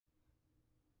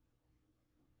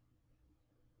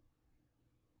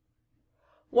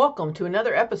Welcome to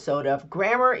another episode of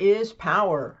Grammar is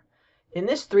Power. In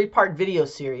this three-part video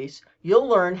series, you'll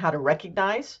learn how to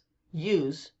recognize,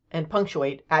 use, and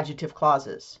punctuate adjective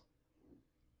clauses.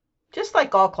 Just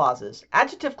like all clauses,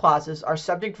 adjective clauses are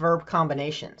subject-verb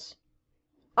combinations.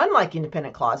 Unlike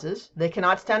independent clauses, they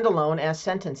cannot stand alone as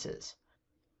sentences.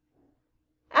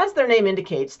 As their name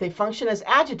indicates, they function as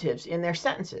adjectives in their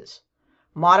sentences,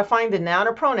 modifying the noun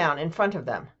or pronoun in front of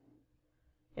them.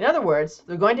 In other words,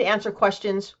 they're going to answer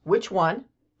questions which one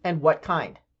and what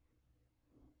kind.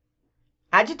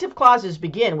 Adjective clauses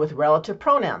begin with relative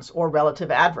pronouns or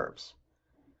relative adverbs.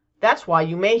 That's why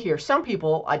you may hear some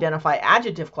people identify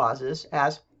adjective clauses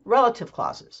as relative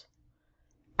clauses.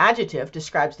 Adjective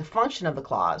describes the function of the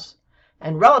clause,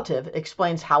 and relative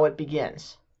explains how it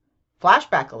begins.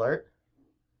 Flashback alert.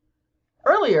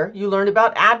 Earlier, you learned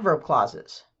about adverb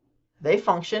clauses. They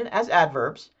function as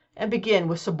adverbs and begin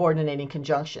with subordinating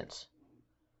conjunctions.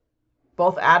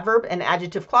 Both adverb and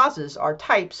adjective clauses are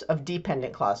types of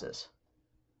dependent clauses.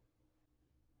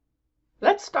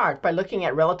 Let's start by looking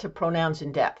at relative pronouns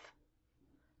in depth.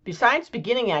 Besides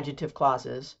beginning adjective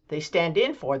clauses, they stand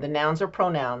in for the nouns or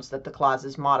pronouns that the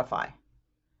clauses modify.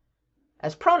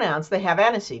 As pronouns, they have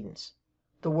antecedents,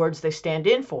 the words they stand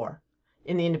in for,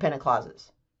 in the independent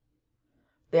clauses.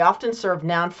 They often serve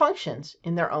noun functions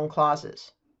in their own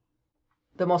clauses.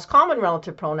 The most common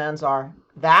relative pronouns are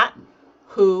that,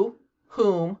 who,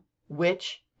 whom,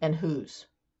 which, and whose.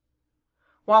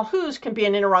 While whose can be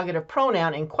an interrogative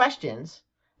pronoun in questions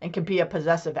and can be a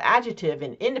possessive adjective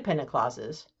in independent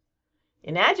clauses,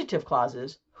 in adjective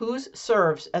clauses, whose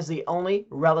serves as the only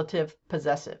relative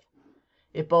possessive.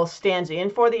 It both stands in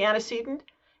for the antecedent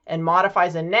and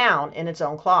modifies a noun in its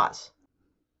own clause.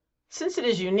 Since it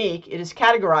is unique, it is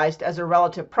categorized as a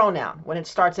relative pronoun when it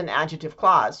starts an adjective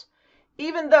clause,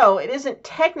 even though it isn't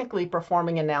technically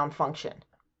performing a noun function.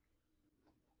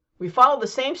 We follow the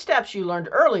same steps you learned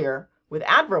earlier with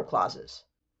adverb clauses.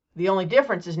 The only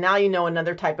difference is now you know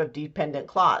another type of dependent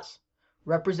clause,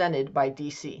 represented by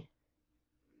DC.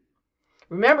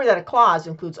 Remember that a clause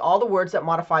includes all the words that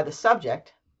modify the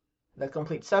subject, the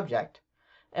complete subject,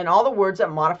 and all the words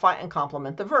that modify and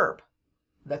complement the verb,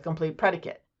 the complete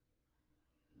predicate.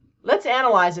 Let's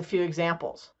analyze a few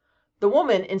examples. The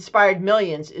woman inspired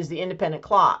millions is the independent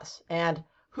clause, and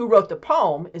who wrote the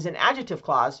poem is an adjective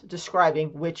clause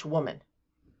describing which woman.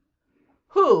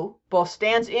 Who both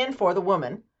stands in for the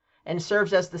woman and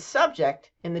serves as the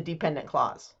subject in the dependent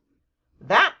clause.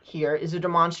 That here is a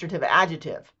demonstrative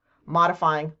adjective,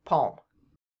 modifying poem.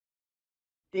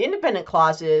 The independent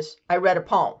clause is, I read a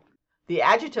poem. The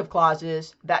adjective clause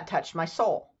is, that touched my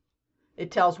soul. It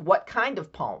tells what kind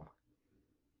of poem.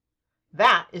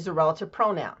 That is a relative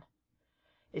pronoun.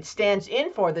 It stands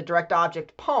in for the direct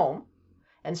object poem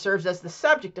and serves as the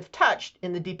subject of touched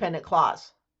in the dependent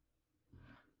clause.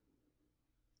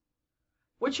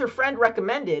 Which your friend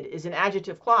recommended is an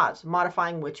adjective clause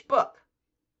modifying which book.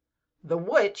 The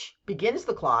which begins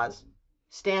the clause,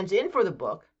 stands in for the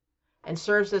book, and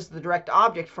serves as the direct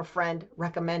object for friend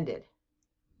recommended.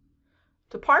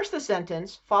 To parse the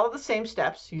sentence, follow the same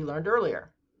steps you learned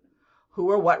earlier. Who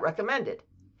or what recommended?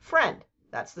 Friend,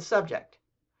 that's the subject.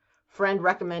 Friend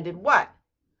recommended what?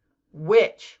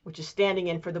 Which is standing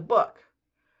in for the book.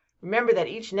 Remember that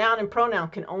each noun and pronoun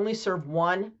can only serve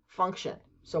one function.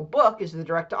 So book is the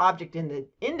direct object in the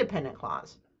independent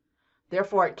clause.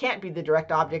 Therefore, it can't be the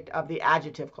direct object of the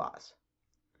adjective clause.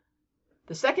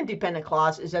 The second dependent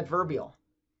clause is adverbial.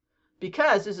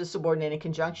 Because is a subordinating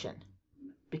conjunction.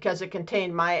 Because it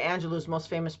contained Maya Angelou's most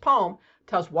famous poem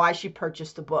tells why she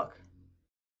purchased the book.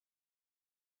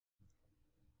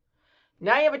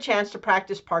 Now you have a chance to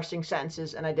practice parsing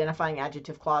sentences and identifying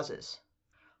adjective clauses.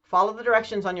 Follow the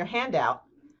directions on your handout.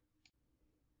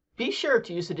 Be sure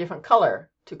to use a different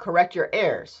color to correct your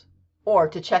errors or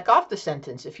to check off the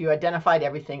sentence if you identified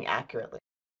everything accurately.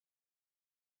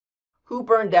 Who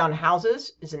burned down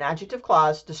houses is an adjective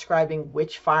clause describing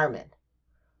which firemen.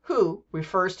 Who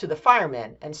refers to the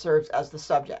firemen and serves as the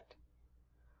subject.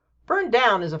 Burn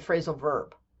down is a phrasal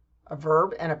verb. A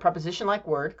verb and a preposition-like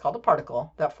word called a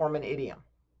particle that form an idiom.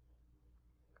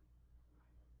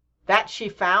 That she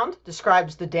found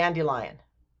describes the dandelion.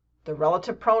 The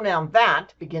relative pronoun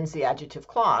that begins the adjective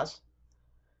clause.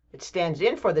 It stands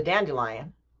in for the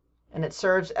dandelion, and it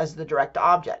serves as the direct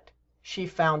object. She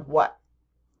found what?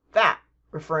 That,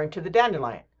 referring to the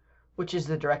dandelion, which is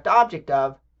the direct object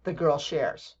of the girl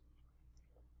shares.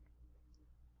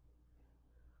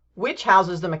 Which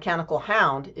houses the mechanical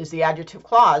hound is the adjective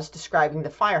clause describing the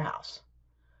firehouse.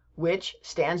 Which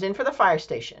stands in for the fire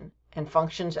station and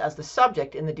functions as the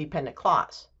subject in the dependent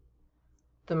clause.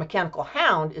 The mechanical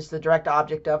hound is the direct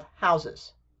object of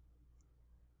houses.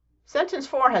 Sentence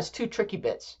 4 has two tricky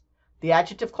bits. The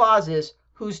adjective clause is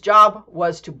whose job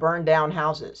was to burn down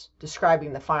houses,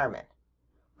 describing the fireman.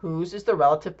 Whose is the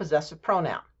relative possessive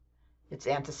pronoun. Its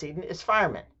antecedent is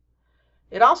fireman.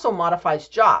 It also modifies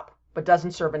job, but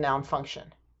doesn't serve a noun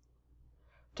function.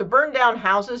 To burn down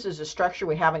houses is a structure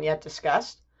we haven't yet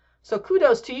discussed, so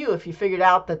kudos to you if you figured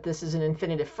out that this is an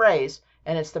infinitive phrase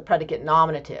and it's the predicate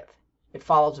nominative. It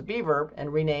follows a be verb and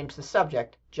renames the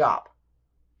subject job.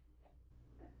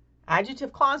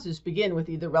 Adjective clauses begin with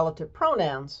either relative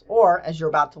pronouns or, as you're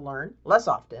about to learn, less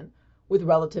often, with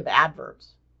relative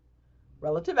adverbs.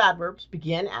 Relative adverbs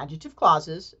begin adjective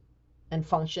clauses and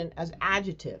function as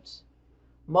adjectives.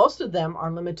 Most of them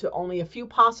are limited to only a few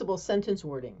possible sentence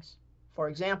wordings. For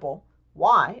example,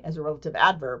 why, as a relative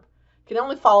adverb, can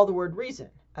only follow the word reason,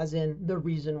 as in the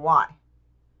reason why.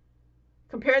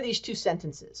 Compare these two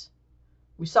sentences.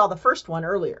 We saw the first one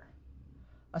earlier.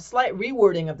 A slight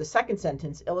rewording of the second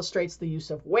sentence illustrates the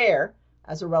use of where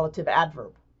as a relative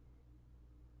adverb.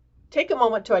 Take a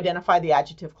moment to identify the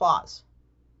adjective clause.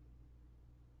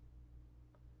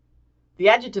 The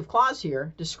adjective clause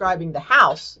here, describing the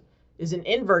house, is an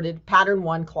inverted pattern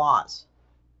 1 clause.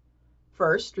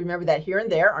 First, remember that here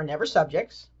and there are never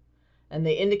subjects, and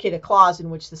they indicate a clause in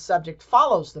which the subject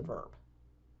follows the verb.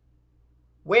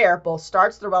 Where both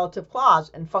starts the relative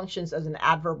clause and functions as an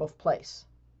adverb of place.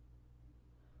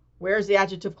 Where is the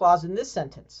adjective clause in this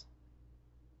sentence?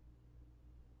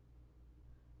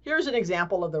 Here's an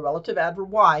example of the relative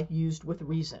adverb why used with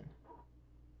reason.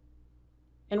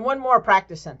 And one more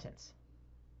practice sentence.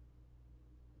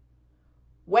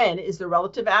 When is the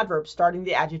relative adverb starting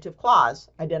the adjective clause,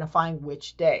 identifying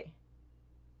which day.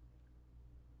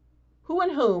 Who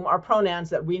and whom are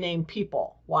pronouns that rename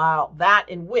people, while that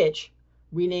and which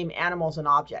rename animals and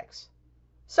objects.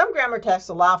 Some grammar texts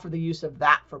allow for the use of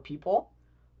that for people,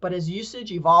 but as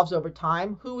usage evolves over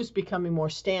time, who is becoming more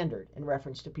standard in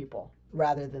reference to people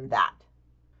rather than that.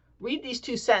 Read these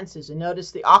two sentences and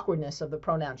notice the awkwardness of the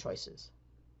pronoun choices.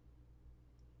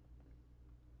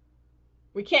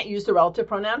 We can't use the relative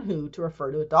pronoun who to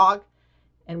refer to a dog,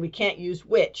 and we can't use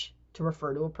which to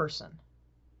refer to a person.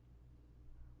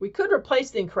 We could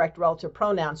replace the incorrect relative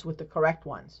pronouns with the correct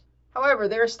ones. However,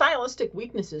 there are stylistic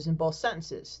weaknesses in both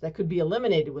sentences that could be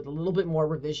eliminated with a little bit more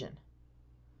revision.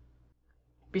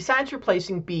 Besides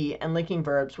replacing be and linking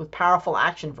verbs with powerful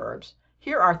action verbs,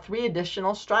 here are 3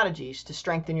 additional strategies to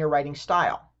strengthen your writing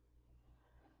style.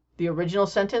 The original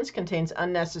sentence contains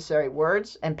unnecessary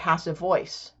words and passive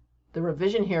voice. The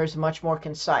revision here is much more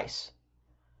concise.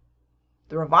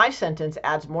 The revised sentence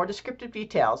adds more descriptive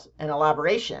details and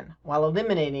elaboration while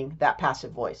eliminating that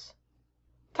passive voice.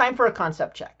 Time for a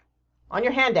concept check. On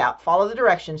your handout, follow the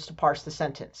directions to parse the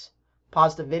sentence.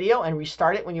 Pause the video and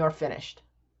restart it when you are finished.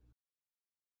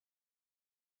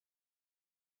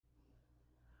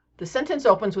 The sentence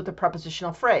opens with a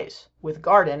prepositional phrase, with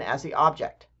garden as the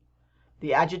object.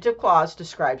 The adjective clause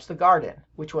describes the garden,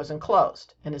 which was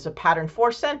enclosed, and is a pattern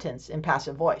 4 sentence in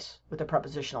passive voice, with a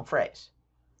prepositional phrase.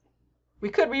 We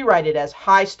could rewrite it as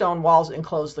high stone walls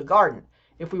enclose the garden,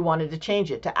 if we wanted to change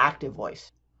it to active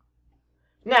voice.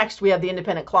 Next, we have the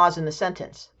independent clause in the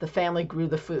sentence, the family grew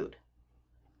the food.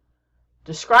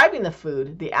 Describing the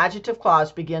food, the adjective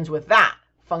clause begins with that,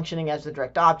 functioning as the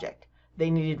direct object. They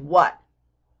needed what?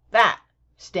 That,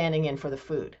 standing in for the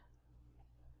food.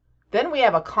 Then we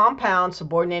have a compound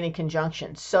subordinating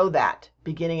conjunction, so that,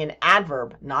 beginning an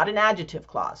adverb, not an adjective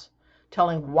clause,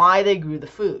 telling why they grew the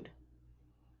food.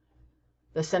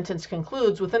 The sentence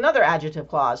concludes with another adjective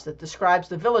clause that describes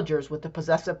the villagers with the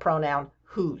possessive pronoun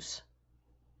whose.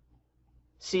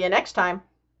 See you next time.